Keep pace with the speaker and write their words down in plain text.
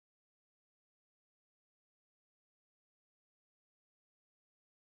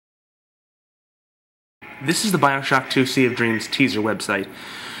This is the Bioshock 2 Sea of Dreams teaser website,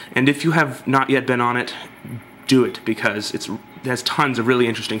 and if you have not yet been on it, do it, because it has tons of really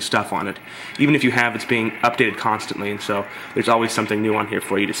interesting stuff on it. Even if you have, it's being updated constantly, and so there's always something new on here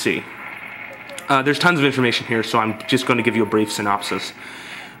for you to see. There's tons of information here, so I'm just going to give you a brief synopsis.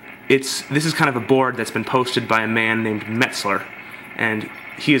 This is kind of a board that's been posted by a man named Metzler, and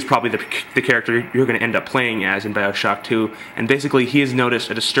he is probably the character you're going to end up playing as in Bioshock 2, and basically he has noticed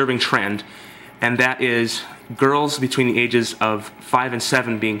a disturbing trend, and that is girls between the ages of 5 and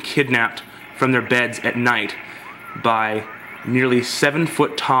 7 being kidnapped from their beds at night by nearly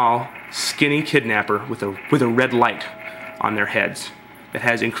 7-foot tall, skinny kidnapper with a red light on their heads that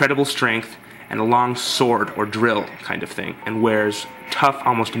has incredible strength and a long sword or drill kind of thing, and wears tough,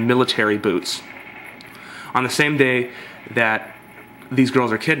 almost military boots. On the same day that these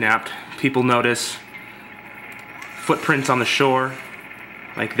girls are kidnapped, people notice footprints on the shore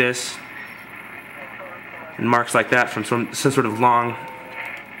like this, and marks like that from some sort of long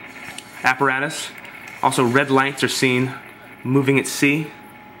apparatus. Also, red lights are seen moving at sea,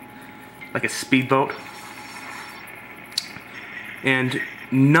 like a speedboat. And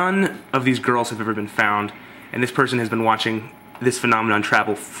none of these girls have ever been found, and this person has been watching this phenomenon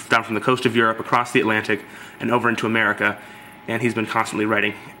travel down from the coast of Europe, across the Atlantic, and over into America, and he's been constantly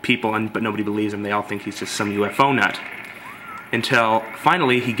writing people, but nobody believes him. They all think he's just some UFO nut. Until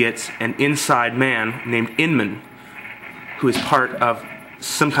finally he gets an inside man named Inman, who is part of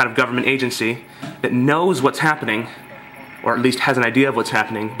some kind of government agency that knows what's happening, or at least has an idea of what's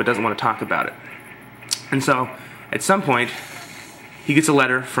happening, but doesn't want to talk about it. And so, at some point, he gets a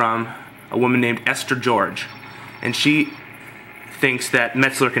letter from a woman named Esther George, and she thinks that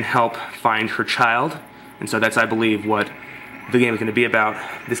Metzler can help find her child, and so that's, I believe, what the game is going to be about.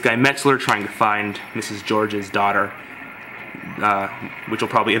 This guy Metzler trying to find Mrs. George's daughter, which will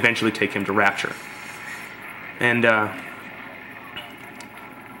probably eventually take him to Rapture. And another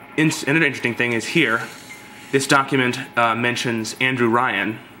interesting thing is here, this document mentions Andrew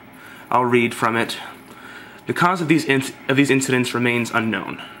Ryan. I'll read from it. The cause of these incidents remains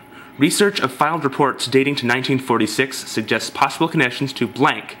unknown. Research of filed reports dating to 1946 suggests possible connections to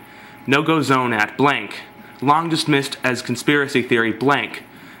blank, no-go zone at blank, long dismissed as conspiracy theory blank,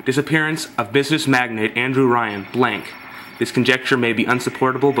 disappearance of business magnate Andrew Ryan blank. This conjecture may be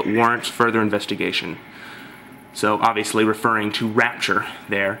unsupportable but warrants further investigation. So obviously referring to Rapture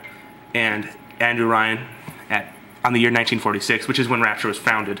there, and Andrew Ryan on the year 1946, which is when Rapture was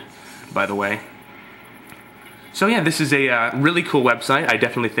founded, by the way. So yeah, this is a really cool website. I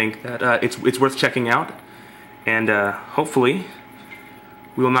definitely think that it's worth checking out, and hopefully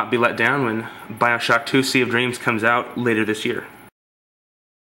we will not be let down when Bioshock 2 Sea of Dreams comes out later this year.